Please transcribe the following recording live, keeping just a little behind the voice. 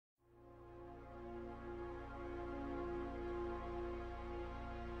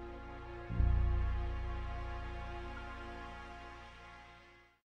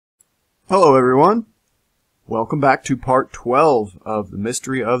Hello everyone, welcome back to part 12 of the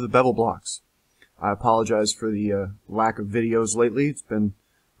mystery of the Bevel Blocks. I apologize for the lack of videos lately. It's been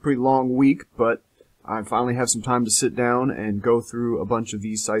a pretty long week, but I finally have some time to sit down and go through a bunch of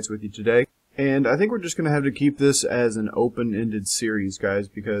these sites with you today. And I think we're just going to have to keep this as an open-ended series, guys,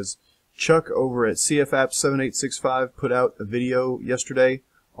 because Chuck over at CFAP7865 put out a video yesterday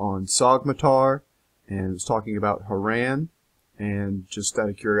on Sogmatar and was talking about Haran. And just out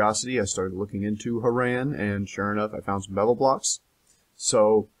of curiosity, I started looking into Haran, and sure enough, I found some bevel blocks.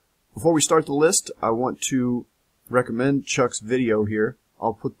 So, before we start the list, I want to recommend Chuck's video here.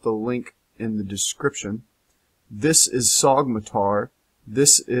 I'll put the link in the description. This is Sogmatar.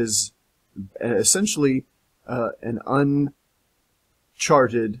 This is essentially an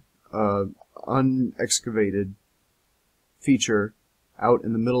uncharted, unexcavated feature out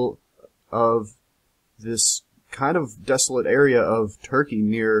in the middle of this kind of desolate area of Turkey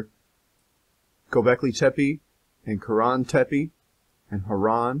near Göbekli Tepe and Karahan Tepe and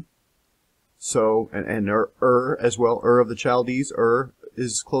Haran. So, and as well, of the Chaldees,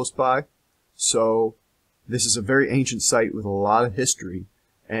 is close by. So, this is a very ancient site with a lot of history.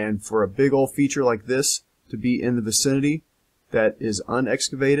 And for a big old feature like this to be in the vicinity that is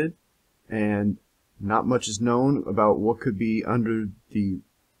unexcavated and not much is known about what could be under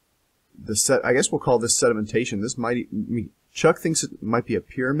I guess we'll call this sedimentation. Chuck thinks it might be a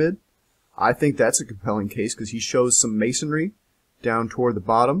pyramid. I think that's a compelling case because he shows some masonry down toward the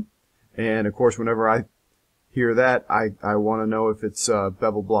bottom. And of course, whenever I hear that, I want to know if it's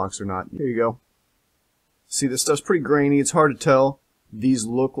bevel blocks or not. Here you go. See, this stuff's pretty grainy. It's hard to tell. These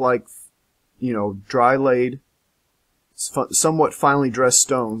look like, dry laid, somewhat finely dressed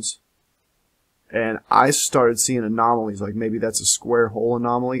stones. And I started seeing anomalies, like maybe that's a square hole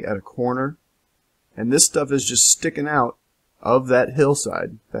anomaly at a corner. And this stuff is just sticking out of that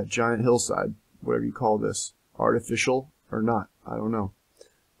hillside, that giant hillside, whatever you call this, artificial or not, I don't know.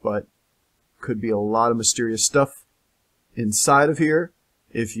 But could be a lot of mysterious stuff inside of here.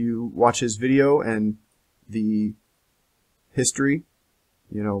 If you watch his video and the history,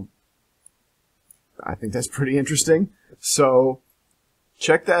 I think that's pretty interesting. So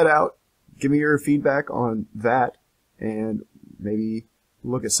check that out. Give me your feedback on that, and maybe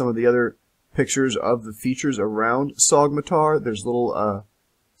look at some of the other pictures of the features around Sogmatar. There's little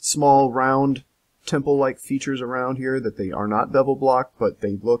small round temple-like features around here that they are not bevel block, but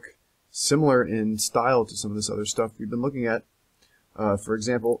they look similar in style to some of this other stuff we've been looking at. For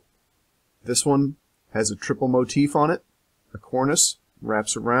example, this one has a triple motif on it. A cornice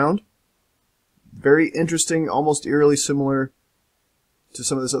wraps around. Very interesting, almost eerily similar to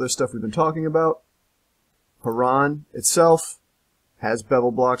some of this other stuff we've been talking about. Haran itself has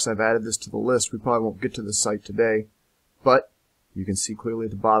bevel blocks. I've added this to the list. We probably won't get to this site today, but you can see clearly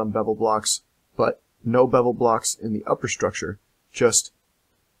at the bottom bevel blocks, but no bevel blocks in the upper structure, just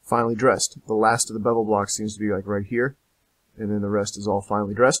finely dressed. The last of the bevel blocks seems to be like right here, and then the rest is all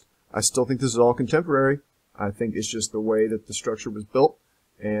finely dressed. I still think this is all contemporary. I think it's just the way that the structure was built,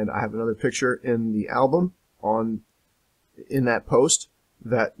 and I have another picture in the album in that post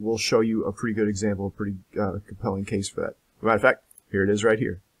that will show you a pretty good example, a pretty compelling case for that. As a matter of fact, here it is right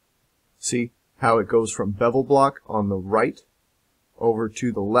here. See how it goes from bevel block on the right over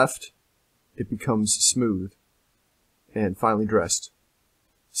to the left. It becomes smooth and finely dressed.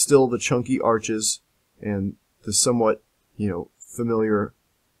 Still the chunky arches and the somewhat, familiar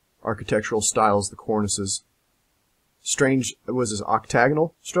architectural styles, the cornices. Strange, was this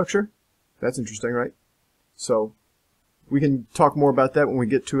octagonal structure? That's interesting, right? So we can talk more about that when we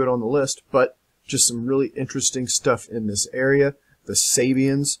get to it on the list, but just some really interesting stuff in this area. The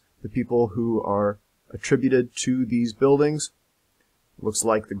Sabians, the people who are attributed to these buildings. Looks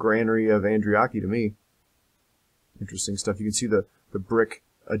like the granary of Andriaki to me. Interesting stuff. You can see the brick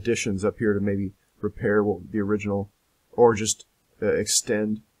additions up here to maybe repair the original, or just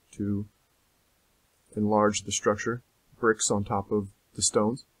extend to enlarge the structure. Bricks on top of the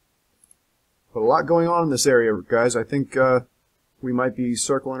stones. But a lot going on in this area, guys. I think we might be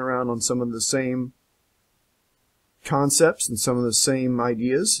circling around on some of the same concepts and some of the same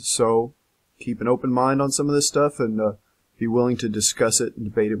ideas. So keep an open mind on some of this stuff and be willing to discuss it and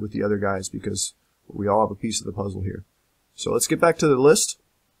debate it with the other guys, because we all have a piece of the puzzle here. So let's get back to the list,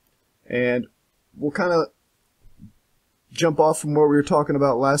 and we'll kind of jump off from what we were talking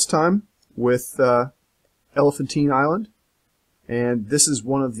about last time with Elephantine Island. And this is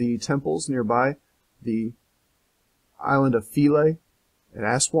one of the temples nearby, the island of Philae at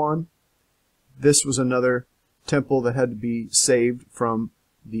Aswan. This was another temple that had to be saved from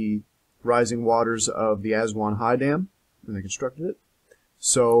the rising waters of the Aswan High Dam when they constructed it.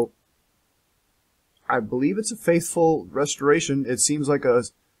 So I believe it's a faithful restoration. It seems like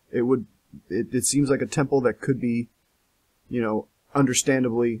it seems like a temple that could be,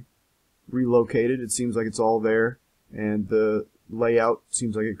 understandably relocated. It seems like it's all there, and the layout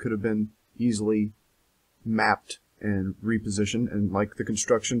seems like it could have been easily mapped and repositioned. And like the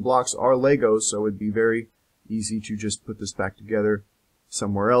construction blocks are Legos, so it'd be very easy to just put this back together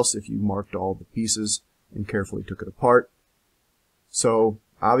somewhere else if you marked all the pieces and carefully took it apart. So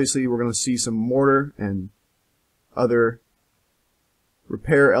obviously we're going to see some mortar and other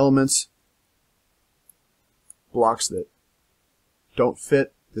repair elements, blocks that don't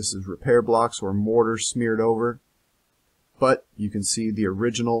fit. This is repair blocks or mortar smeared over. But you can see the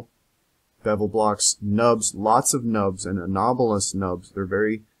original bevel blocks, nubs, lots of nubs and anomalous nubs. They're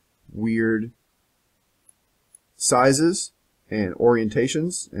very weird sizes and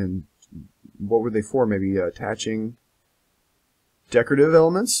orientations. And what were they for? Maybe attaching decorative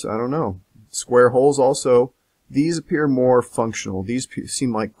elements? I don't know. Square holes also. These appear more functional. These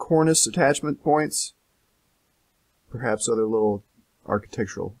seem like cornice attachment points. Perhaps other little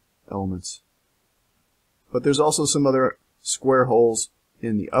architectural elements. But there's also some other square holes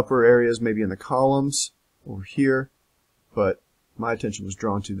in the upper areas, maybe in the columns over here. But my attention was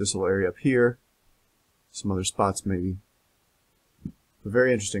drawn to this little area up here. Some other spots maybe. But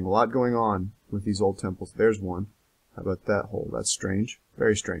very interesting. A lot going on with these old temples. There's one. How about that hole? That's strange.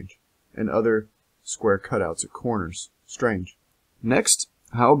 Very strange. And other square cutouts at corners. Strange. Next,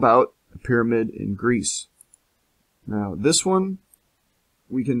 how about a pyramid in Greece? Now, this one,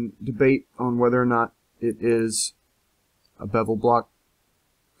 we can debate on whether or not it is a bevel block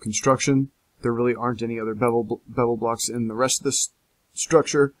construction. There really aren't any other bevel blocks in the rest of this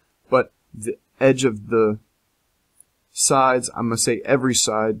structure, but the edge of the sides, I'm going to say every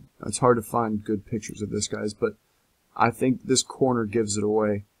side, it's hard to find good pictures of this, guys, but I think this corner gives it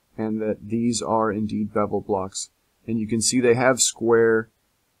away, and that these are indeed bevel blocks. And you can see they have square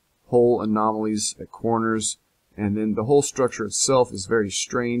hole anomalies at corners, and then the whole structure itself is very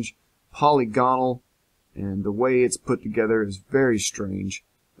strange, polygonal, and the way it's put together is very strange.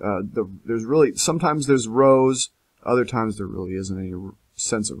 There's really, sometimes there's rows, other times there really isn't any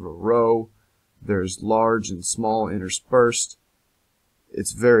sense of a row. There's large and small interspersed.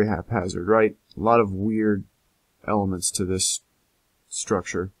 It's very haphazard, right? A lot of weird elements to this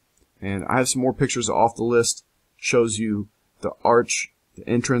structure. And I have some more pictures off the list. Shows you the arch, the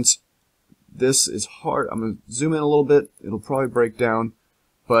entrance. This is hard. I'm going to zoom in a little bit. It'll probably break down,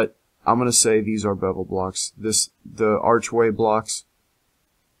 but I'm going to say these are bevel blocks. The archway blocks,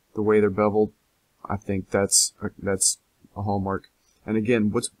 the way they're beveled, I think that's a hallmark. And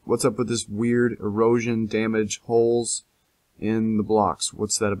again, what's up with this weird erosion, damage, holes in the blocks?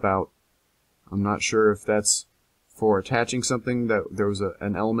 What's that about? I'm not sure if that's for attaching something, that there was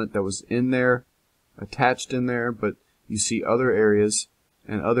an element that was in there, attached in there, but you see other areas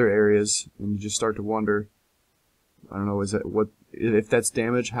and other areas, and you just start to wonder, I don't know, if that's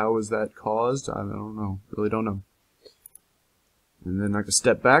damage, how is that caused? I don't know, really don't know. And then like a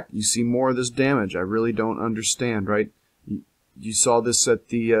step back, you see more of this damage. I really don't understand, right? You saw this at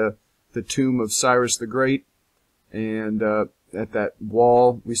the tomb of Cyrus the Great, and at that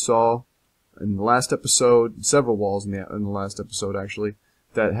wall we saw in the last episode, several walls in the last episode actually,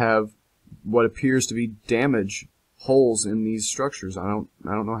 that have what appears to be damage, holes in these structures. I don't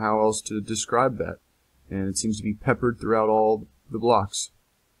know how else to describe that. And it seems to be peppered throughout all the blocks.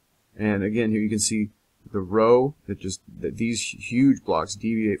 And again, here you can see the row that these huge blocks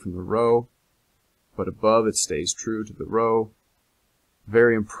deviate from the row, but above it stays true to the row.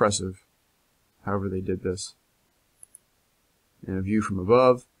 Very impressive, however they did this. And a view from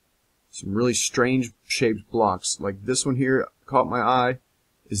above, some really strange shaped blocks. Like this one here caught my eye.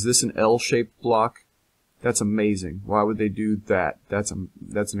 Is this an L-shaped block? That's amazing. Why would they do that? That's an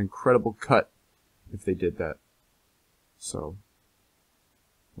incredible cut if they did that. So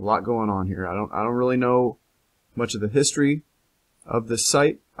a lot going on here. I don't really know much of the history of this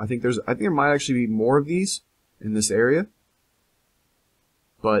site. I think there might actually be more of these in this area.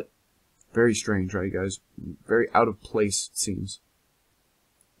 But very strange, right, guys? Very out of place, it seems.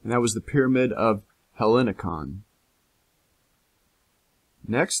 And that was the Pyramid of Hellinikon.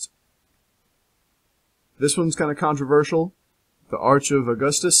 Next, this one's kind of controversial. The Arch of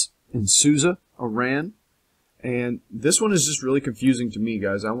Augustus in Susa, Iran. And this one is just really confusing to me,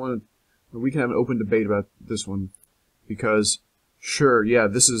 guys. We can have an open debate about this one, because sure, yeah,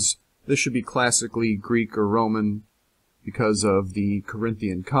 this should be classically Greek or Roman because of the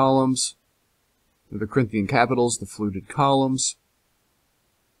Corinthian columns, the Corinthian capitals, the fluted columns.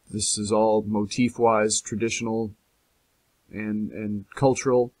 This is all motif-wise traditional and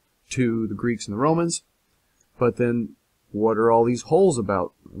cultural. to the Greeks and the Romans. But then, what are all these holes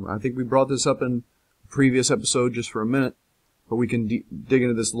about? I think we brought this up in a previous episode just for a minute, but we can dig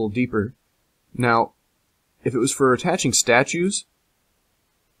into this a little deeper. Now, if it was for attaching statues,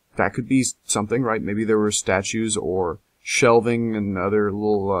 that could be something, right? Maybe there were statues or shelving and other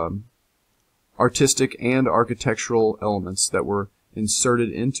little artistic and architectural elements that were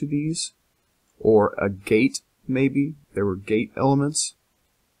inserted into these, or a gate, maybe. There were gate elements,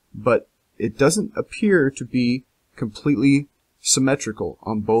 but it doesn't appear to be completely symmetrical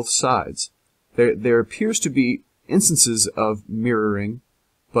on both sides. There appears to be instances of mirroring,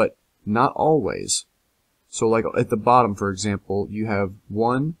 but not always. So like at the bottom, for example, you have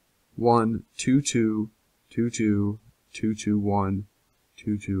 1, 1, 2, 2, 2, 2, 2, 2, 1,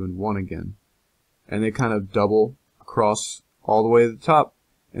 2, 2, and 1 again. And they kind of double across all the way to the top.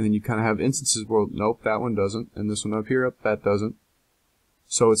 And then you kind of have instances where, nope, that one doesn't. And this one up here, that doesn't.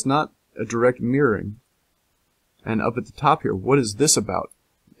 So it's not a direct mirroring. And up at the top here, what is this about?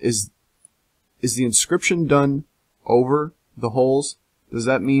 Is the inscription done over the holes? Does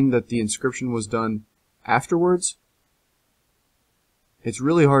that mean that the inscription was done afterwards? It's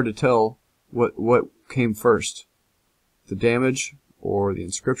really hard to tell what came first, the damage or the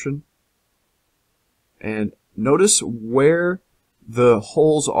inscription. And notice where the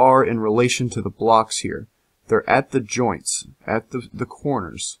holes are in relation to the blocks here. They're at the joints, at the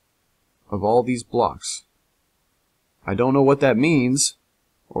corners of all these blocks. I don't know what that means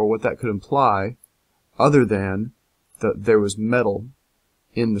or what that could imply, other than that there was metal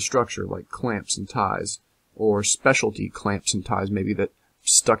in the structure, like clamps and ties, or specialty clamps and ties maybe that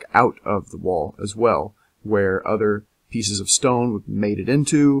stuck out of the wall as well, where other pieces of stone would made it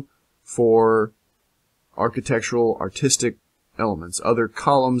into for architectural, artistic elements, other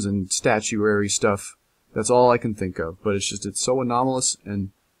columns and statuary stuff. That's all I can think of, but it's so anomalous,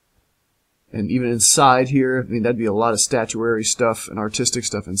 and even inside here, I mean, that'd be a lot of statuary stuff and artistic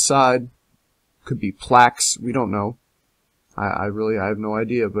stuff inside. Could be plaques, we don't know. I have no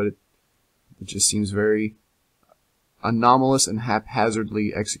idea, but it just seems very anomalous and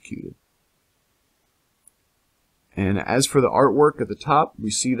haphazardly executed. And as for the artwork at the top,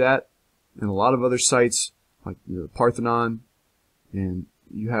 we see that in a lot of other sites, like the Parthenon, and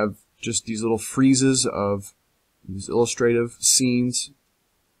you have just these little friezes of these illustrative scenes.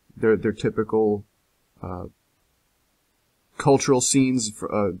 They're typical cultural scenes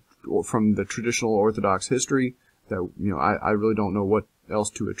from the traditional Orthodox history that, I really don't know what else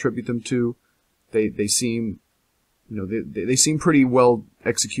to attribute them to. They seem, they seem pretty well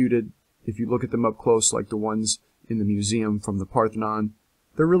executed. If you look at them up close, like the ones in the museum from the Parthenon,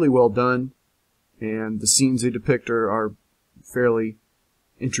 they're really well done, and the scenes they depict are fairly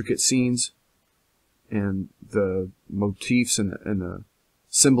intricate scenes, and the motifs and the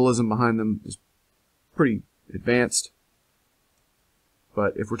symbolism behind them is pretty advanced.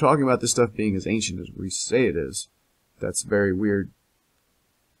 But if we're talking about this stuff being as ancient as we say it is, that's a very weird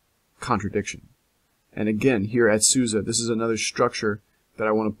contradiction. And again, here at Susa, this is another structure that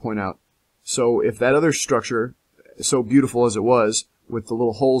I want to point out. So if that other structure, so beautiful as it was, with the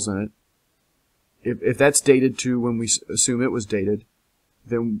little holes in it, if that's dated to when we assume it was dated,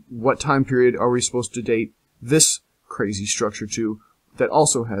 then what time period are we supposed to date this crazy structure to that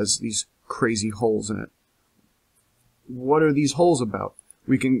also has these crazy holes in it? What are these holes about?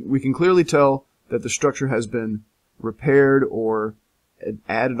 We can clearly tell that the structure has been repaired or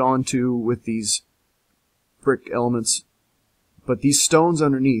added onto with these brick elements, but these stones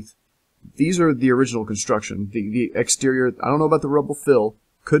underneath, these are the original construction. The exterior, I don't know about the rubble fill,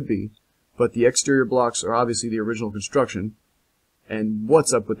 could be, but the exterior blocks are obviously the original construction. And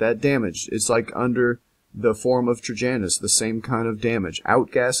what's up with that damage? It's like under the Forum of Trajanus, the same kind of damage.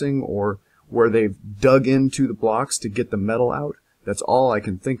 Outgassing, or where they've dug into the blocks to get the metal out. That's all I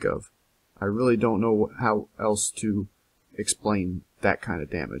can think of. I really don't know how else to explain that kind of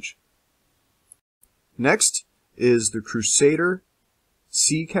damage. Next is the Crusader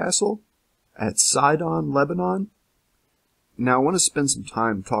Sea Castle at Sidon, Lebanon. Now I want to spend some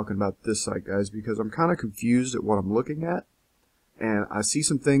time talking about this site, guys, because I'm kind of confused at what I'm looking at, and I see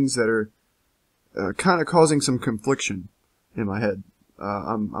some things that are kind of causing some confliction in my head.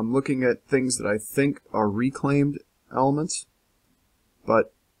 I'm looking at things that I think are reclaimed elements,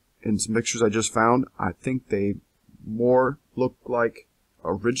 but in some pictures I just found, I think they more look like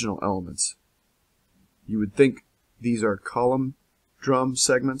original elements. You would think these are column drum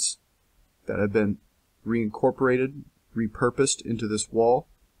segments that have been reincorporated, repurposed into this wall,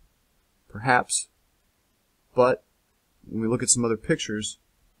 perhaps, but when we look at some other pictures,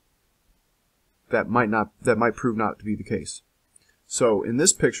 that might prove not to be the case. So in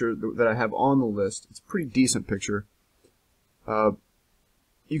this picture that I have on the list, it's a pretty decent picture.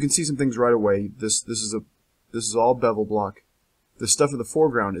 You can see some things right away. This is all bevel block. The stuff in the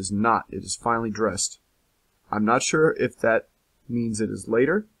foreground is not. It is finely dressed. I'm not sure if that means it is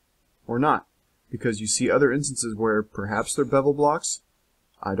later or not, because you see other instances where perhaps they're bevel blocks.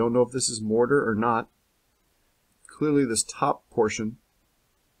 I don't know if this is mortar or not. Clearly this top portion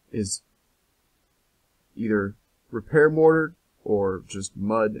is either repair mortar or just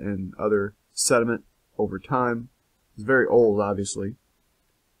mud and other sediment over time. It's very old, obviously.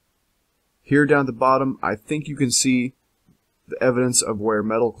 Here down at the bottom, I think you can see the evidence of where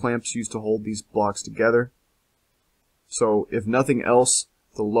metal clamps used to hold these blocks together. So if nothing else,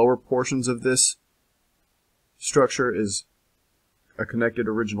 the lower portions of this structure is a connected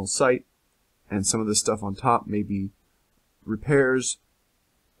original site, and some of this stuff on top may be repairs,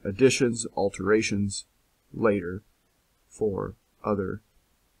 additions, alterations later for other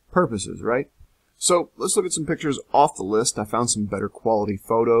purposes, right? So let's look at some pictures off the list. I found some better quality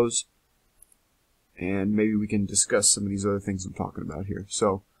photos, and maybe we can discuss some of these other things I'm talking about here.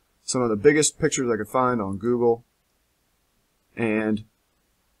 So some of the biggest pictures I could find on Google, and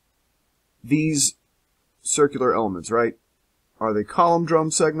these circular elements, right? Are they column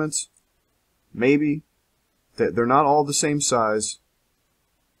drum segments? Maybe. They're not all the same size.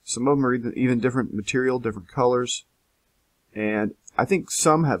 Some of them are even different material, different colors. And I think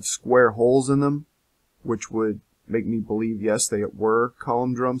some have square holes in them, which would make me believe, yes, they were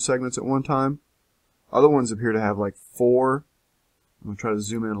column drum segments at one time. Other ones appear to have like 4. I'm going to try to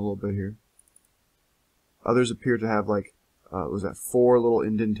zoom in a little bit here. Others appear to have like, was that 4 little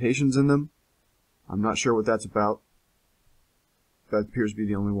indentations in them? I'm not sure what that's about. That appears to be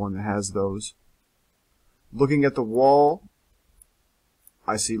the only one that has those. Looking at the wall,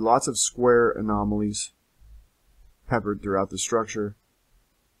 I see lots of square anomalies peppered throughout the structure.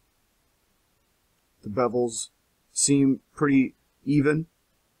 The bevels seem pretty even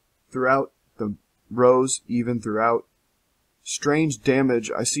throughout, the rows even throughout. Strange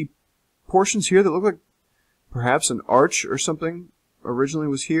damage. I see portions here that look like perhaps an arch or something originally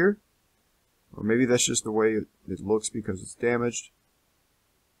was here. Or maybe that's just the way it looks because it's damaged.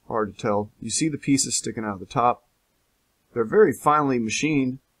 Hard to tell. You see the pieces sticking out of the top. They're very finely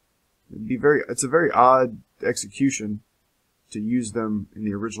machined. It's a very odd execution to use them in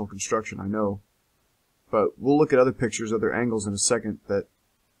the original construction, I know. But we'll look at other pictures, other angles in a second that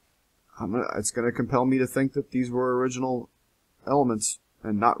it's going to compel me to think that these were original elements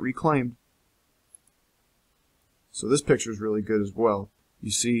and not reclaimed. So this picture is really good as well.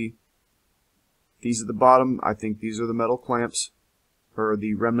 You see these at the bottom. I think these are the metal clamps, or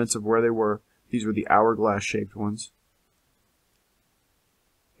the remnants of where they were. These were the hourglass shaped ones.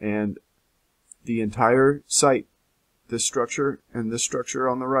 And the entire site, this structure and this structure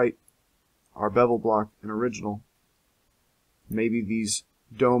on the right, are bevel block and original. Maybe these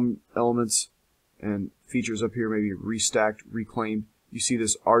dome elements and features up here may be restacked, reclaimed. You see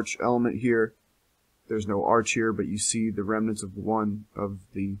this arch element here. There's no arch here, but you see the remnants of one of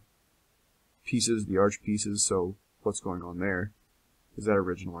the pieces, the arch pieces. So what's going on there? Is that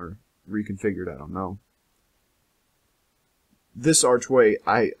original or reconfigured? I don't know. This archway,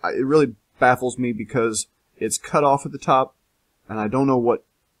 it really baffles me because it's cut off at the top, and I don't know what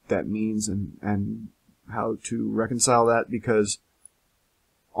that means and how to reconcile that, because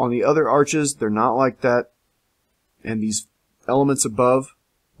on the other arches, they're not like that. And these elements above,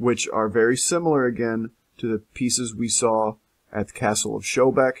 which are very similar again to the pieces we saw at the Castle of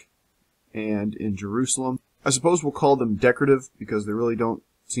Schöbeck and in Jerusalem. I suppose we'll call them decorative because they really don't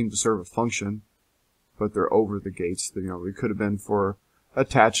seem to serve a function, but they're over the gates. You know, they could have been for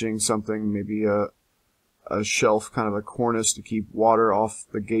attaching something, maybe a shelf, kind of a cornice to keep water off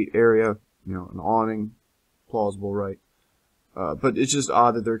the gate area, you know, an awning. Plausible, right? But it's just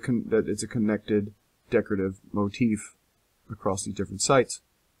odd that that it's a connected decorative motif across these different sites.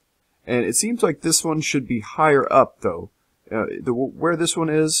 And it seems like this one should be higher up, though. Where this one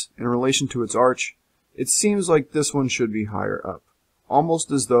is in relation to its arch, it seems like this one should be higher up.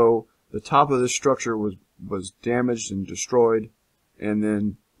 Almost as though the top of this structure was damaged and destroyed, and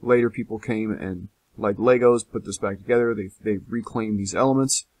then later people came and, like Legos, put this back together. They reclaimed these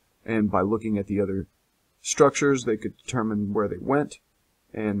elements, and by looking at the other structures, they could determine where they went,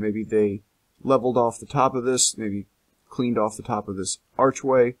 and maybe they leveled off the top of this, maybe cleaned off the top of this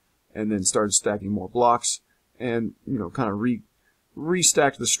archway, and then started stacking more blocks, and, you know, kind of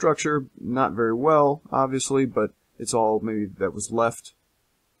restacked the structure. Not very well, obviously, but it's all maybe that was left.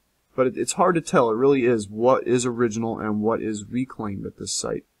 But it's hard to tell. It really is what is original and what is reclaimed at this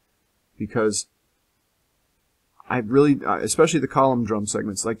site, because I really, especially the column drum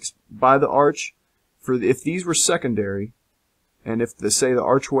segments, like by the arch, if these were secondary, and if say the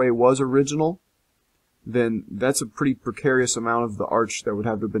archway was original, then that's a pretty precarious amount of the arch that would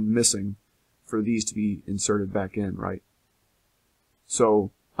have to have been missing for these to be inserted back in, right?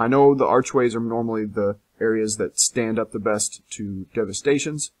 So I know the archways are normally the areas that stand up the best to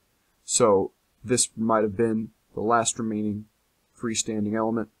devastations, so this might have been the last remaining freestanding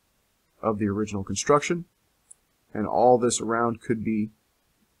element of the original construction, and all this around could be,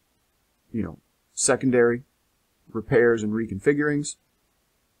 you know, secondary repairs and reconfigurings.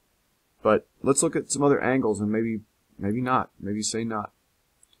 But let's look at some other angles, and maybe not, say not.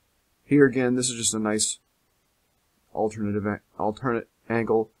 Here again, this is just a nice alternate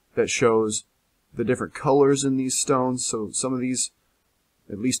angle that shows the different colors in these stones. So some of these,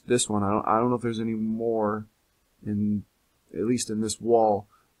 at least this one, I don't know if there's any more in, at least in this wall,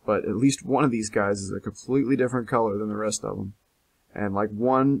 but at least one of these guys is a completely different color than the rest of them. And like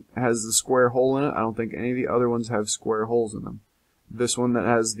one has the square hole in it, I don't think any of the other ones have square holes in them. This one that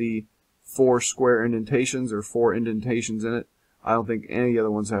has the 4 square indentations or 4 indentations in it, I don't think any of the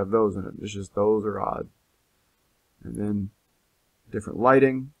other ones have those in it. It's just those are odd. And then different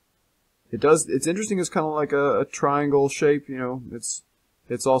lighting. It's interesting. It's kind of like a triangle shape, you know.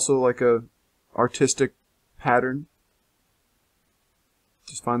 It's also like a artistic pattern.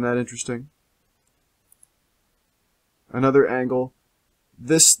 Just find that interesting. Another angle.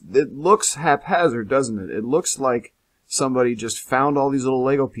 It looks haphazard, doesn't it? It looks like somebody just found all these little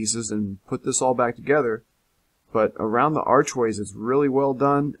Lego pieces and put this all back together. But around the archways, it's really well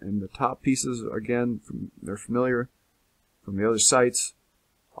done, and the top pieces, again, they're familiar from the other sites.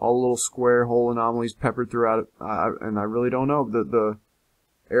 All little square hole anomalies peppered throughout it, and I really don't know. The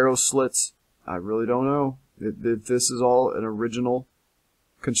arrow slits, I really don't know. If this is all an original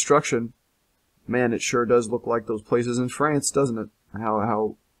construction, man, it sure does look like those places in France, doesn't it?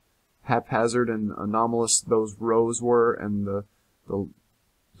 How haphazard and anomalous those rows were, and the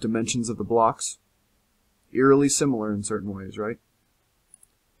dimensions of the blocks. Eerily similar in certain ways, right?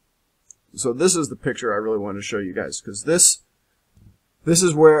 So this is the picture I really wanted to show you guys, because this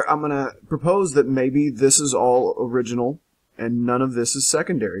is where I'm going to propose that maybe this is all original and none of this is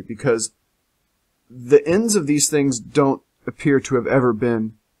secondary, because the ends of these things don't appear to have ever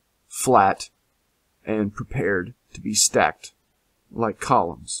been flat and prepared to be stacked like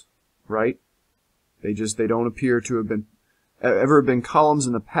columns, right? They don't appear to have ever been columns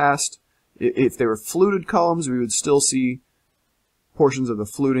in the past. If they were fluted columns, we would still see portions of the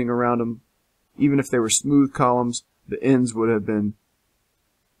fluting around them. Even if they were smooth columns, the ends would have been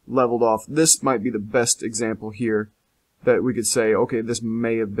leveled off. This might be the best example here that we could say, okay, this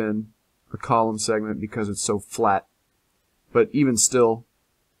may have been a column segment because it's so flat. But even still,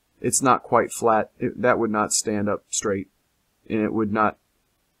 it's not quite flat. That would not stand up straight, and it would not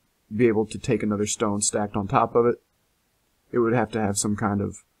be able to take another stone stacked on top of it. It would have to have some kind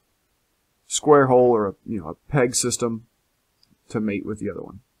of square hole or a peg system to mate with the other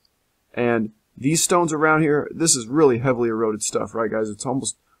one. And these stones around here, this is really heavily eroded stuff, right guys? It's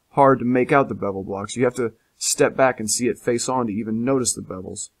almost hard to make out the bevel blocks. You have to step back and see it face on to even notice the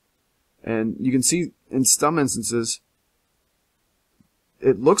bevels. And you can see in some instances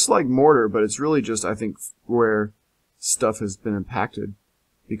it looks like mortar, but it's really just, I think, where stuff has been impacted,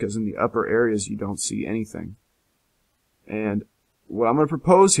 because in the upper areas you don't see anything. And what I'm going to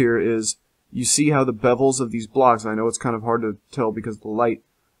propose here is, you see how the bevels of these blocks, I know it's kind of hard to tell because of the light,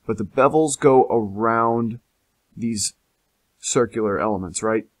 but the bevels go around these circular elements,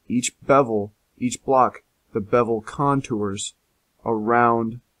 right? Each bevel, each block, the bevel contours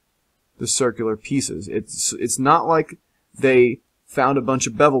around the circular pieces. It's not like they found a bunch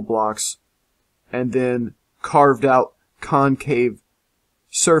of bevel blocks and then carved out concave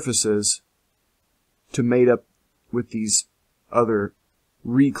surfaces to mate up with these other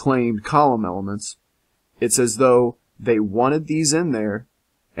reclaimed column elements. It's as though they wanted these in there,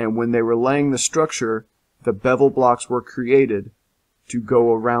 and when they were laying the structure, the bevel blocks were created to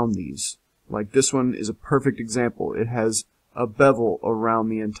go around these. Like this one is a perfect example. It has a bevel around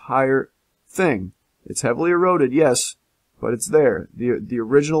the entire thing. It's heavily eroded, yes, but it's there. The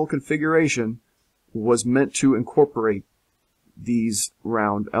original configuration was meant to incorporate these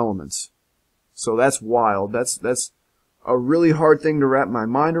round elements. So that's wild. That's a really hard thing to wrap my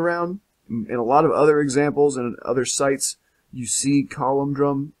mind around. In a lot of other examples and other sites, you see column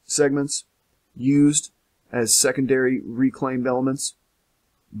drum segments used as secondary reclaimed elements.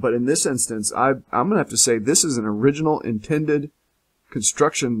 But in this instance, I'm going to have to say this is an original intended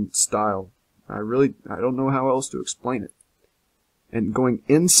construction style. I don't know how else to explain it. And going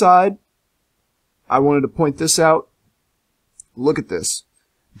inside, I wanted to point this out. Look at this.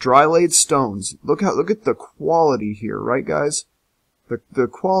 Dry laid stones. Look at the quality here, right guys? The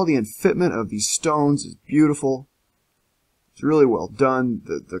quality and fitment of these stones is beautiful. It's really well done.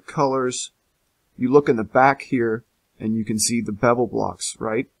 The colors. You look in the back here and you can see the bevel blocks,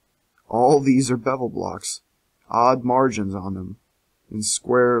 right? All these are bevel blocks. Odd margins on them. And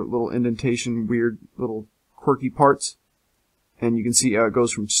square little indentation, weird little quirky parts. And you can see how it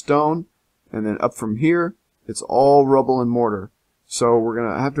goes from stone and then up from here. It's all rubble and mortar. So we're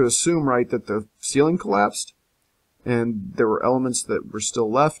going to have to assume, right, that the ceiling collapsed and there were elements that were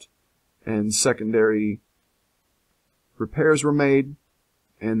still left and secondary repairs were made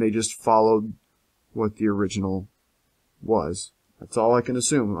and they just followed what the original was. That's all I can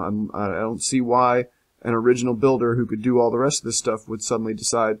assume. I don't see why an original builder who could do all the rest of this stuff would suddenly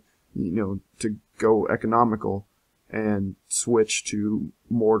decide, to go economical and switch to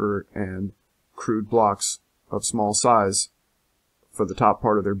mortar and crude blocks of small size for the top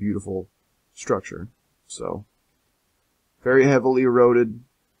part of their beautiful structure. So, very heavily eroded.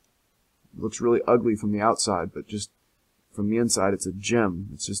 Looks really ugly from the outside, but just from the inside, it's a gem.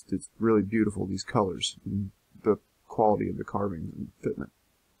 It's really beautiful, these colors and the quality of the carving and fitment.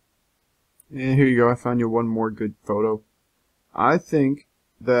 And here you go. I found you one more good photo. I think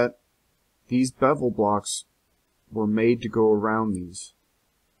that these bevel blocks were made to go around these.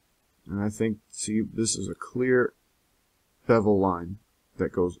 And I think, see, this is a clear bevel line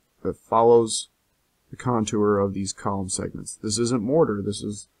that follows the contour of these column segments. This isn't mortar, this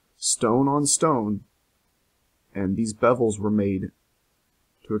is stone on stone, and these bevels were made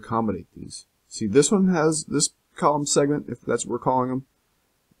to accommodate these. See, this one has, this column segment, if that's what we're calling them,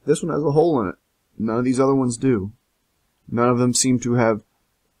 this one has a hole in it. None of these other ones do. None of them seem to have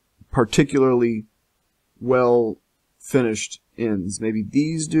particularly well finished ends. Maybe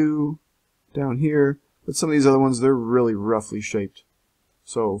these do down here, but some of these other ones, they're really roughly shaped.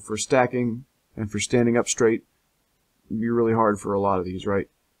 So for stacking and for standing up straight, it'd be really hard for a lot of these, right?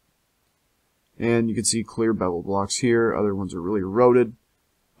 And you can see clear bevel blocks here. Other ones are really eroded.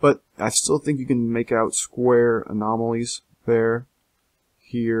 But I still think you can make out square anomalies there,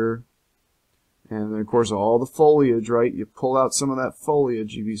 here, and then of course all the foliage, right? You pull out some of that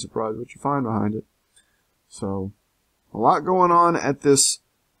foliage, you'd be surprised what you find behind it. So, a lot going on at this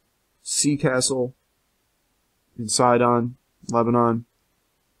sea castle in Sidon, Lebanon.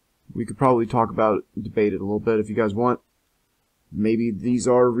 We could probably talk about it, debate it a little bit if you guys want. Maybe these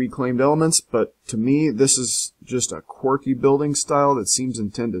are reclaimed elements, but to me, this is just a quirky building style that seems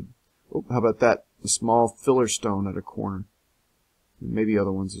intended. Oh, how about that? A small filler stone at a corner. Maybe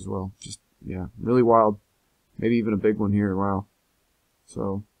other ones as well. Just, yeah, really wild. Maybe even a big one here. Wow.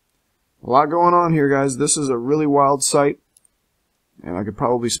 So, a lot going on here, guys. This is a really wild site, and I could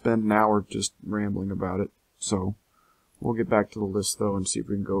probably spend an hour just rambling about it. So, we'll get back to the list, though, and see if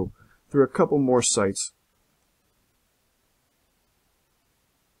we can go through a couple more sites.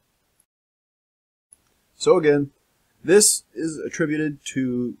 So again, this is attributed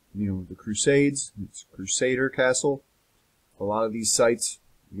to, the Crusades. It's Crusader Castle. A lot of these sites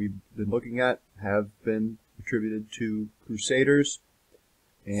we've been looking at have been attributed to Crusaders.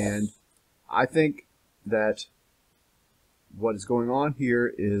 And I think that what is going on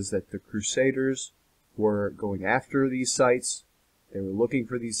here is that the Crusaders were going after these sites. They were looking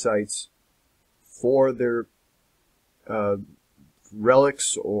for these sites for their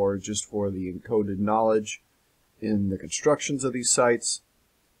relics or just for the encoded knowledge in the constructions of these sites.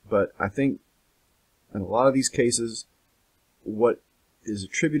 But I think in a lot of these cases, what is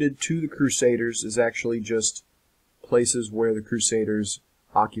attributed to the Crusaders is actually just places where the Crusaders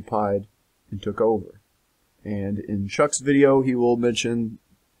occupied and took over. And in Chuck's video, he will mention,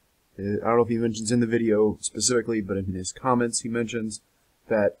 I don't know if he mentions in the video specifically, but in his comments he mentions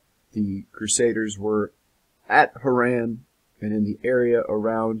that the Crusaders were at Haran and in the area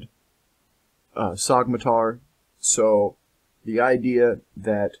around Sagmatar. So the idea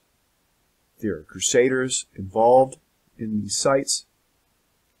that there are Crusaders involved in these sites,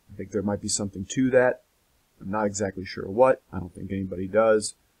 I think there might be something to that. I'm not exactly sure what. I don't think anybody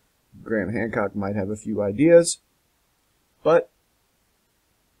does. Graham Hancock might have a few ideas, but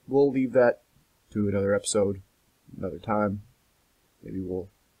we'll leave that to another episode, another time. Maybe we'll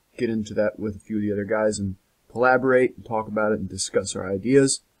get into that with a few of the other guys and collaborate and talk about it and discuss our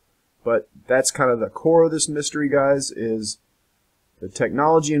ideas. But that's kind of the core of this mystery, guys, is the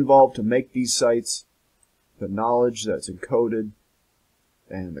technology involved to make these sites, the knowledge that's encoded,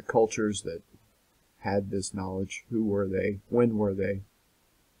 and the cultures that had this knowledge. Who were they? When were they?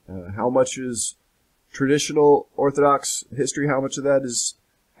 How much is traditional Orthodox history, how much of that is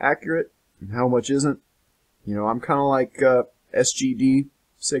accurate? and how much isn't. You know, I'm kind of like SGD,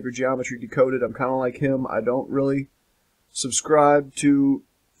 Sacred Geometry Decoded. I'm kind of like him. I don't really subscribe to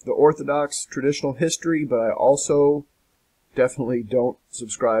the orthodox traditional history, but I also definitely don't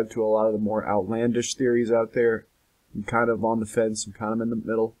subscribe to a lot of the more outlandish theories out there. I'm kind of on the fence. I'm kind of in the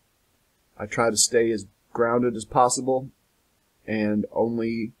middle. I try to stay as grounded as possible and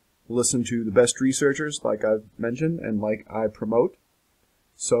only listen to the best researchers, like I've mentioned and like I promote.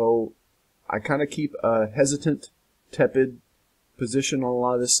 So I kind of keep a hesitant, tepid position on a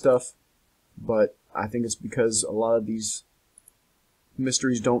lot of this stuff, but I think it's because a lot of these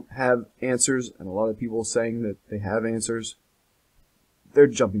mysteries don't have answers, and a lot of people saying that they have answers, they're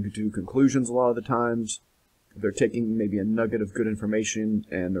jumping to conclusions a lot of the times. They're taking maybe a nugget of good information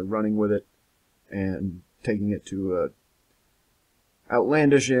and they're running with it and taking it to a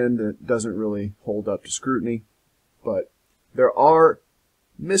outlandish end that doesn't really hold up to scrutiny. But there are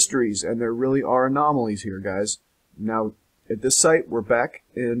mysteries, and there really are anomalies here, guys. Now, at this site, we're back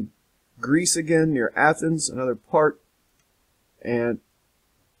in Greece again, near Athens, another part. And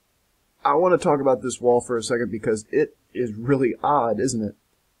I want to talk about this wall for a second because it is really odd, isn't it?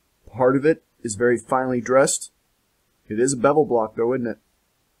 Part of it is very finely dressed. It is a bevel block, though, isn't it?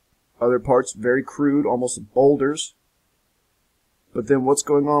 Other parts very crude, almost boulders. But then what's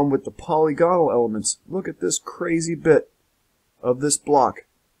going on with the polygonal elements? Look at this crazy bit of this block.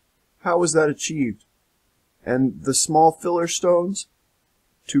 How was that achieved? And the small filler stones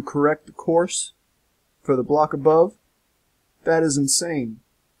to correct the course for the block above? That is insane.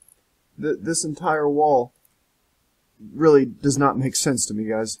 This entire wall really does not make sense to me,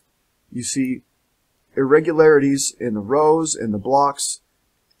 guys. You see irregularities in the rows, in the blocks,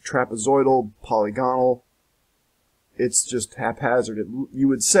 trapezoidal, polygonal. It's just haphazard. You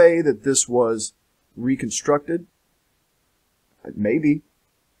would say that this was reconstructed. Maybe.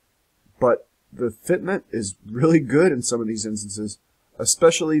 But the fitment is really good in some of these instances,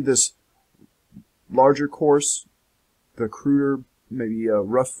 especially this larger course, the cruder, maybe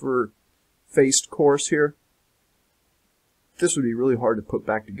rougher faced course here. This would be really hard to put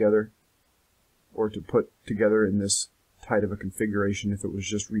back together, or to put together in this tight of a configuration if it was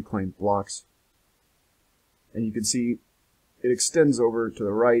just reclaimed blocks. And you can see it extends over to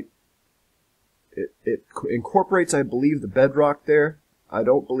the right. It incorporates, I believe, the bedrock there. I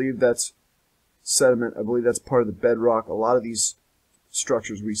don't believe that's sediment. I believe that's part of the bedrock. A lot of these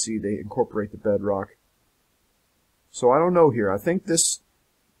structures we see, they incorporate the bedrock. So I don't know here. I think this,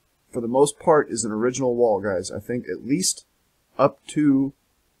 for the most part, is an original wall, guys. I think at least up to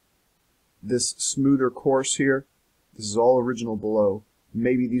this smoother course here, this is all original below.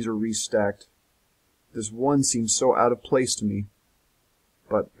 Maybe these are restacked. This one seems so out of place to me,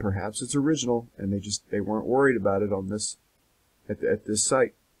 but perhaps it's original and they weren't worried about it on this at this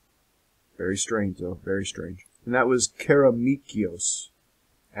site. Very strange, though. Very strange. And that was Keramikios,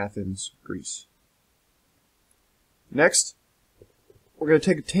 Athens, Greece. Next, we're going to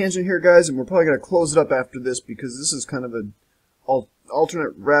take a tangent here, guys, and we're probably going to close it up after this because this is kind of an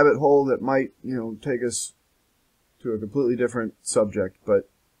alternate rabbit hole that might, take us to a completely different subject. But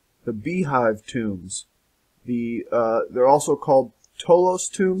the beehive tombs, they're also called Tholos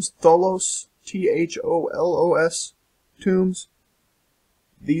tombs, Tholos, T-H-O-L-O-S tombs.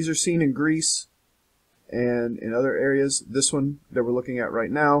 These are seen in Greece and in other areas. This one that we're looking at right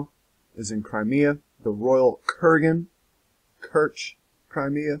now is in Crimea, the Royal Kurgan, Kerch,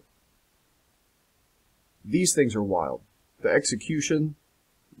 Crimea. These things are wild. The execution,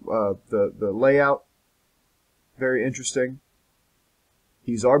 the layout, very interesting.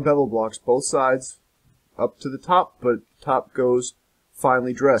 These are bevel blocks, both sides, up to the top, but the top goes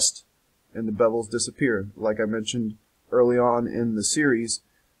finely dressed, and the bevels disappear. Like I mentioned early on in the series,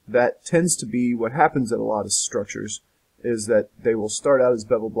 that tends to be what happens at a lot of structures, is that they will start out as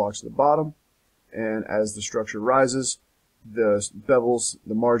bevel blocks at the bottom, and as the structure rises, the bevels,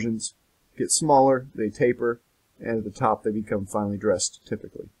 the margins, get smaller, they taper, and at the top they become finely dressed,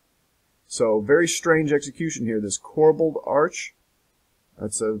 typically. So, very strange execution here. This corbelled arch,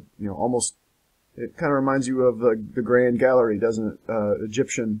 that's almost, it kind of reminds you of the Grand Gallery, doesn't it?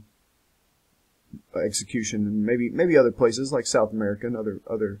 Egyptian execution, and maybe other places like South America and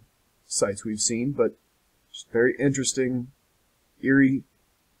other sites we've seen, but just very interesting, eerily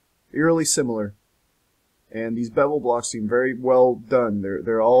similar. And these bevel blocks seem very well done.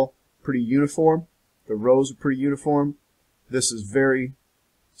 They're all pretty uniform. The rows are pretty uniform. This is very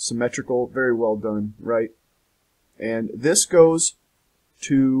symmetrical, very well done, right? And this goes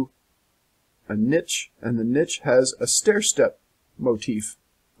to a niche, and the niche has a stair-step motif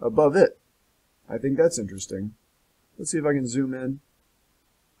above it. I think that's interesting. Let's see if I can zoom in.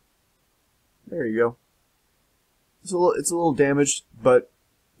 There you go. It's a little damaged, but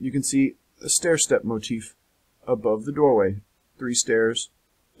you can see a stair step motif above the doorway. 3 stairs.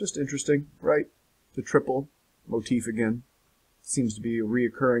 Just interesting, right? The triple motif again. Seems to be a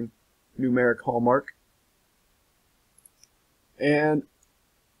reoccurring numeric hallmark. And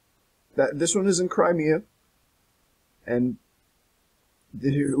this one is in Crimea. And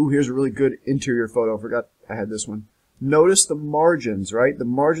here's a really good interior photo. I forgot I had this one. Notice the margins, right? The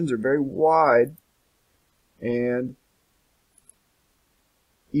margins are very wide, and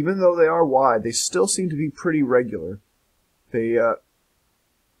even though they are wide, they still seem to be pretty regular. They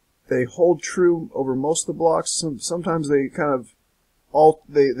hold true over most of the blocks. Sometimes they kind of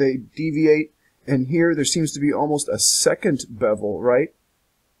they deviate, and here there seems to be almost a second bevel, right?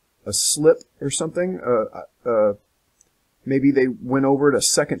 A slip or something. Maybe they went over it a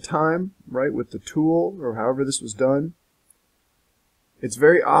second time, right, with the tool, or however this was done. It's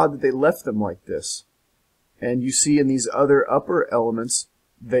very odd that they left them like this. And you see in these other upper elements,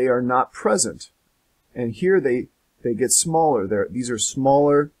 they are not present. And here they get smaller. These are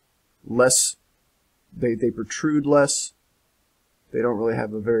smaller, less, they protrude less. They don't really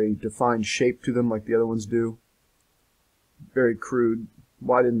have a very defined shape to them like the other ones do. Very crude.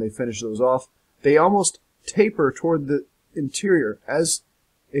 Why didn't they finish those off? They almost taper toward the interior as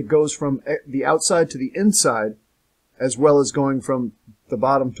it goes from the outside to the inside, as well as going from the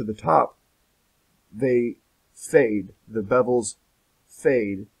bottom to the top. They fade. The bevels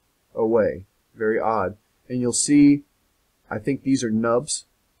fade away. Very odd. And you'll see, I think these are nubs,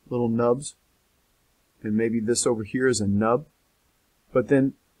 little nubs, and maybe this over here is a nub. But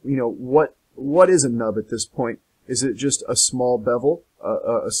then, you know, what is a nub at this point? Is it just a small bevel,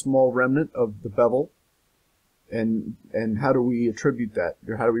 a small remnant of the bevel? And how do we attribute that,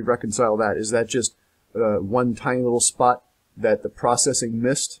 or how do we reconcile that? Is that just one tiny little spot that the processing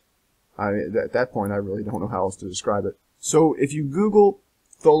missed? At that point, I really don't know how else to describe it. So if you Google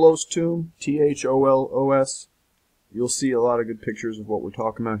Tholos tomb, Tholos, you'll see a lot of good pictures of what we're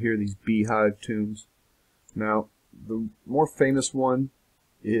talking about here, these beehive tombs. Now, the more famous one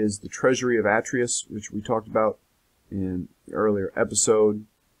is the Treasury of Atreus, which we talked about in the earlier episode.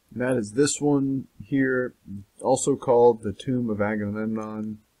 And that is this one here, also called the Tomb of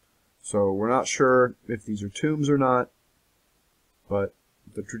Agamemnon. So we're not sure if these are tombs or not, but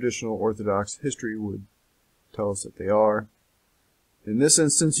the traditional Orthodox history would tell us that they are. In this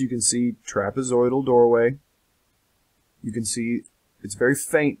instance, you can see trapezoidal doorway. You can see it's very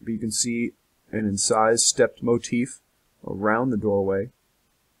faint, but you can see an incised stepped motif around the doorway.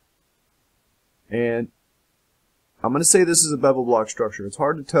 And I'm going to say this is a bevel block structure. It's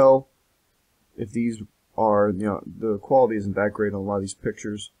hard to tell if these are, you know, the quality isn't that great on a lot of these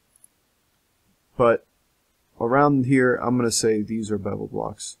pictures. But around here, I'm going to say these are bevel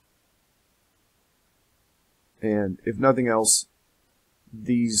blocks. And if nothing else,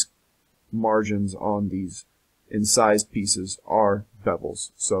 these margins on these incised pieces are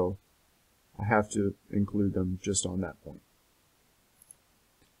bevels. So I have to include them just on that point.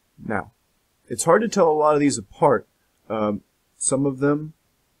 Now, it's hard to tell a lot of these apart. Some of them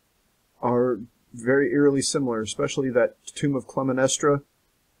are very eerily similar, especially that Tomb of Clytemnestra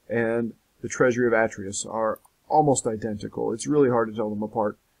and the Treasury of Atreus are almost identical. It's really hard to tell them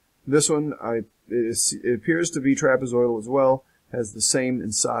apart. This one, it appears to be trapezoidal as well, has the same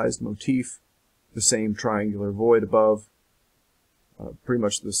incised motif, the same triangular void above, pretty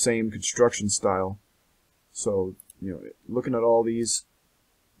much the same construction style. So, you know, looking at all these,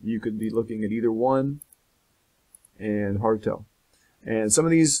 you could be looking at either one, and hard to tell. And some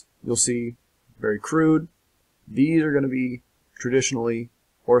of these you'll see very crude. These are going to be traditionally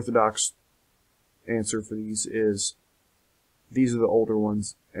Orthodox answer for these is these are the older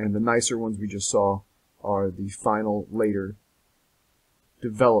ones, and the nicer ones we just saw are the final later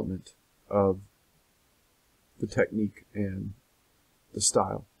development of the technique and the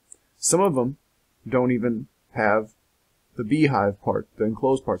style. Some of them don't even have the beehive part, the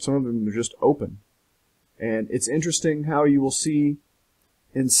enclosed part. Some of them are just open. And it's interesting how you will see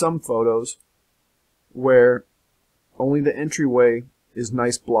in some photos where only the entryway is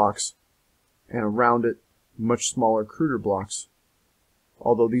nice blocks and around it much smaller, cruder blocks.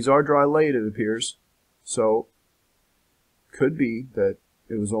 Although these are dry laid, it appears. So could be that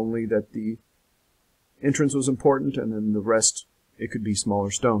it was only that the entrance was important and then the rest, it could be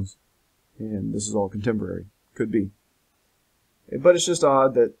smaller stones. And this is all contemporary. Could be. But it's just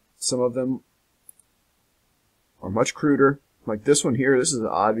odd that some of them are much cruder. Like this one here, this is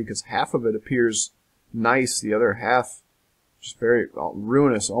odd because half of it appears nice, the other half just very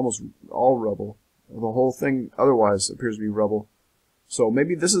ruinous, almost all rubble. The whole thing otherwise appears to be rubble. So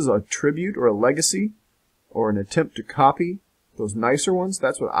maybe this is a tribute or a legacy or an attempt to copy those nicer ones.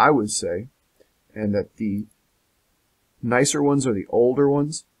 That's what I would say. And that the nicer ones are the older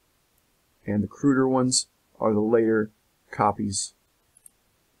ones and the cruder ones are the later copies,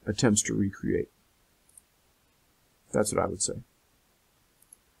 attempts to recreate. That's what I would say.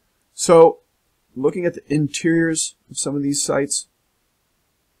 So, looking at the interiors of some of these sites,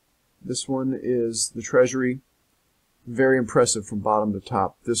 this one is the Treasury. Very impressive from bottom to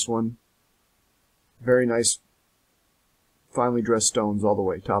top. This one, very nice, finely dressed stones all the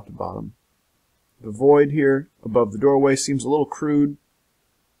way, top to bottom. The void here above the doorway seems a little crude,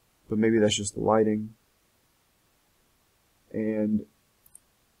 but maybe that's just the lighting. And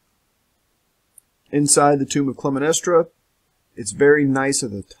inside the tomb of Clytemnestra, it's very nice at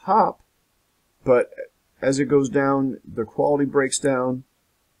the top, but as it goes down, the quality breaks down,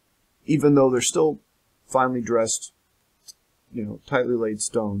 even though they're still finely dressed, tightly laid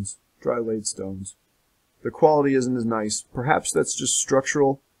stones, dry laid stones. The quality isn't as nice. Perhaps that's just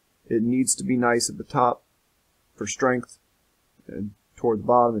structural. It needs to be nice at the top for strength, and toward the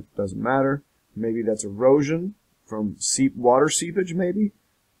bottom it doesn't matter. Maybe that's erosion from water seepage, maybe.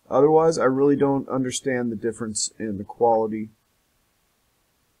 Otherwise, I really don't understand the difference in the quality.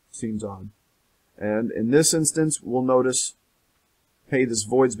 Seems odd. And in this instance, we'll notice, hey, this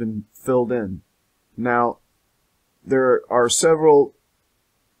void's been filled in. Now, there are several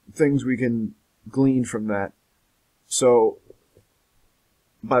things we can glean from that. So,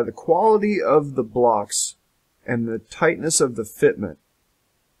 by the quality of the blocks and the tightness of the fitment,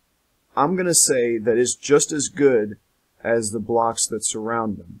 I'm going to say that it's just as good as the blocks that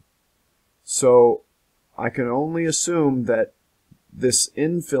surround them. So, I can only assume that this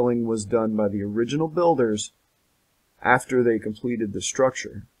infilling was done by the original builders after they completed the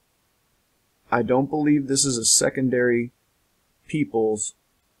structure. I don't believe this is a secondary people's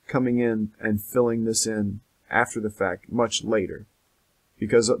coming in and filling this in after the fact, much later.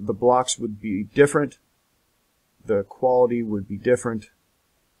 Because the blocks would be different, the quality would be different,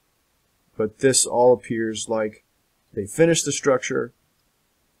 but this all appears like they finished the structure,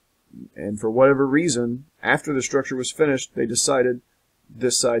 and for whatever reason, after the structure was finished, they decided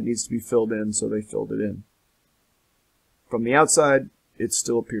this side needs to be filled in, so they filled it in. From the outside, it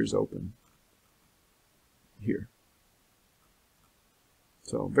still appears open here.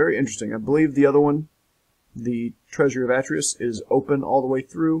 So, very interesting. I believe the other one, the Treasury of Atreus, is open all the way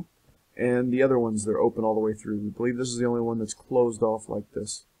through, and the other ones, they're open all the way through. I believe this is the only one that's closed off like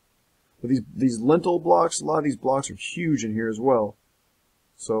this. But these lintel blocks, a lot of these blocks are huge in here as well.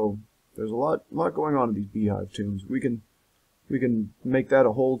 So, there's a lot going on in these beehive tombs. We can make that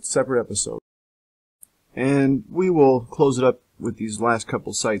a whole separate episode. And we will close it up with these last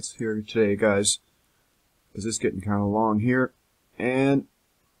couple sites here today, guys, because it's getting kind of long here. And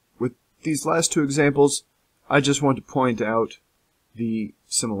with these last two examples, I just want to point out the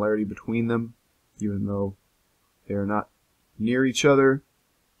similarity between them, even though they are not near each other.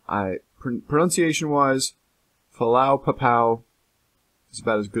 Pronunciation-wise, Falau Papau is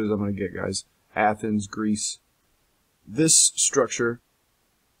about as good as I'm going to get, guys. Athens, Greece. This structure,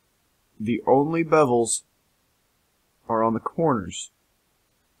 the only bevels are on the corners.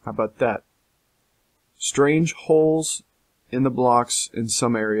 How about that? Strange holes in the blocks in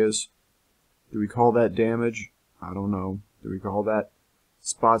some areas. Do we call that damage? I don't know. Do we call that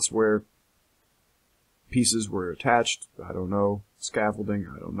spots where pieces were attached? I don't know. Scaffolding?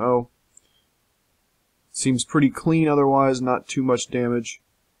 I don't know. Seems pretty clean otherwise, not too much damage.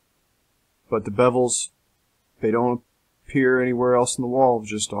 But the bevels, they don't appear anywhere else in the wall,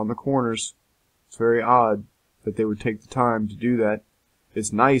 just on the corners. It's very odd that they would take the time to do that.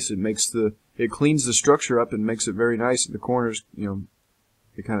 It's nice. It cleans the structure up and makes it very nice at the corners.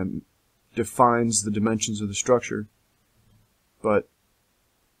 It kind of defines the dimensions of the structure. But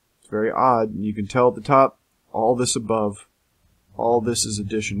it's very odd. You can tell at the top, all this above, all this is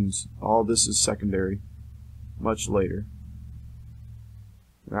additions, all this is secondary, much later.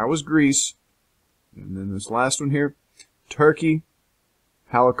 That was Greece. And then this last one here, Turkey,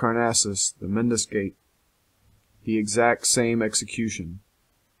 Halicarnassus, the Mendes Gate. The exact same execution.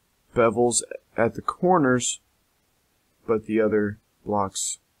 Bevels at the corners, but the other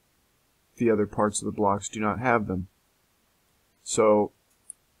blocks, the other parts of the blocks do not have them. So,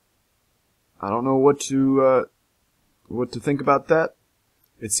 I don't know what to think about that.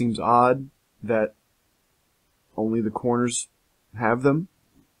 It seems odd that only the corners have them.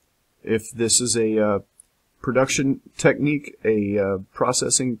 If this is a production technique, a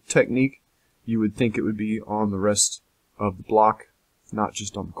processing technique, you would think it would be on the rest of the block, not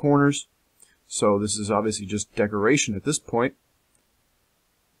just on the corners. So this is obviously just decoration at this point.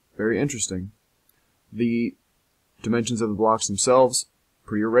 very interesting. The dimensions of the blocks themselves,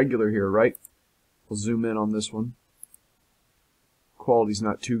 pretty irregular here, right? We'll zoom in on this one. Quality's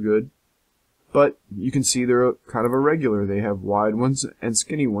not too good, but you can see they're kind of irregular. They have wide ones and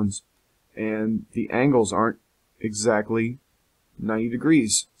skinny ones, and the angles aren't exactly 90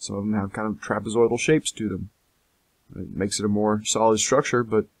 degrees. Some of them have kind of trapezoidal shapes to them. It makes it a more solid structure,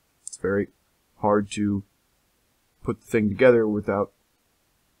 but it's very hard to put the thing together without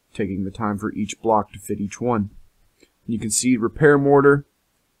taking the time for each block to fit each one. You can see repair mortar.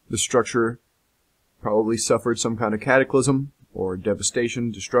 The structure probably suffered some kind of cataclysm or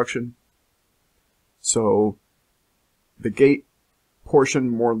devastation, destruction. So the gate portion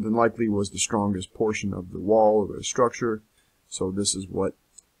more than likely was the strongest portion of the wall or the structure. So this is what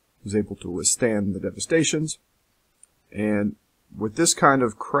was able to withstand the devastations. And with this kind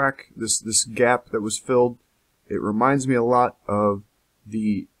of crack, this gap that was filled, it reminds me a lot of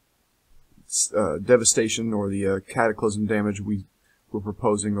the devastation or the cataclysm damage we were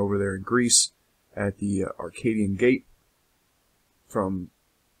proposing over there in Greece at the Arcadian Gate. From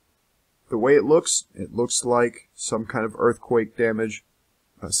the way it looks like some kind of earthquake damage,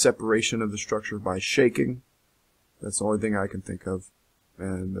 separation of the structure by shaking. That's the only thing I can think of,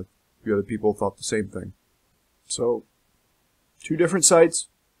 and a few other people thought the same thing. So, two different sites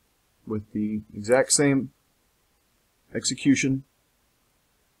with the exact same execution.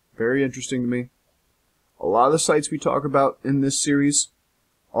 Very interesting to me. A lot of the sites we talk about in this series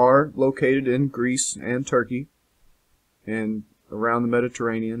are located in Greece and Turkey and around the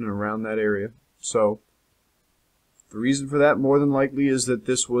Mediterranean and around that area. So the reason for that more than likely is that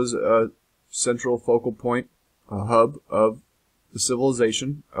this was a central focal point, a hub of the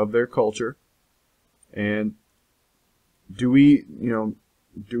civilization, of their culture. And do we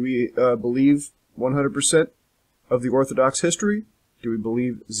believe 100% of the Orthodox history? Do we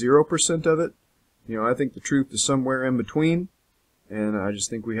believe 0% of it? I think the truth is somewhere in between, and I just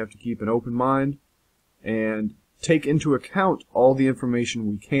think we have to keep an open mind and take into account all the information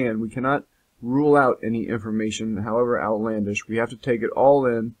we can. We cannot rule out any information, however outlandish. We have to take it all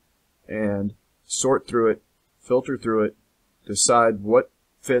in and sort through it, filter through it, decide what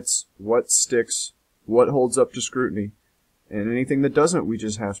fits, what sticks, what holds up to scrutiny, and anything that doesn't, we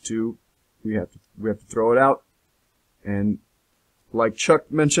have to throw it out. And like Chuck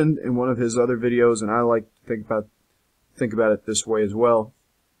mentioned in one of his other videos, and I like to think about it this way as well,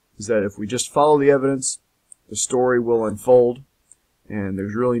 is that if we just follow the evidence, the story will unfold, and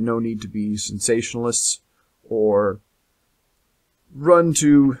there's really no need to be sensationalists or run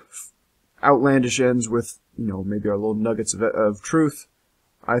to outlandish ends with, maybe our little nuggets of truth.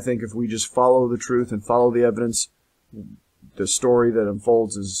 I think if we just follow the truth and follow the evidence, the story that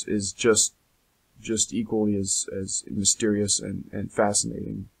unfolds is just equally as mysterious and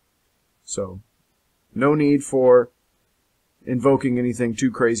fascinating. So, no need for invoking anything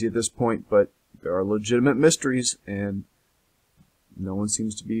too crazy at this point, but there are legitimate mysteries, and no one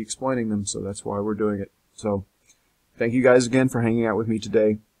seems to be explaining them, so that's why we're doing it. So, thank you guys again for hanging out with me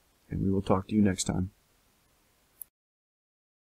today, and we will talk to you next time.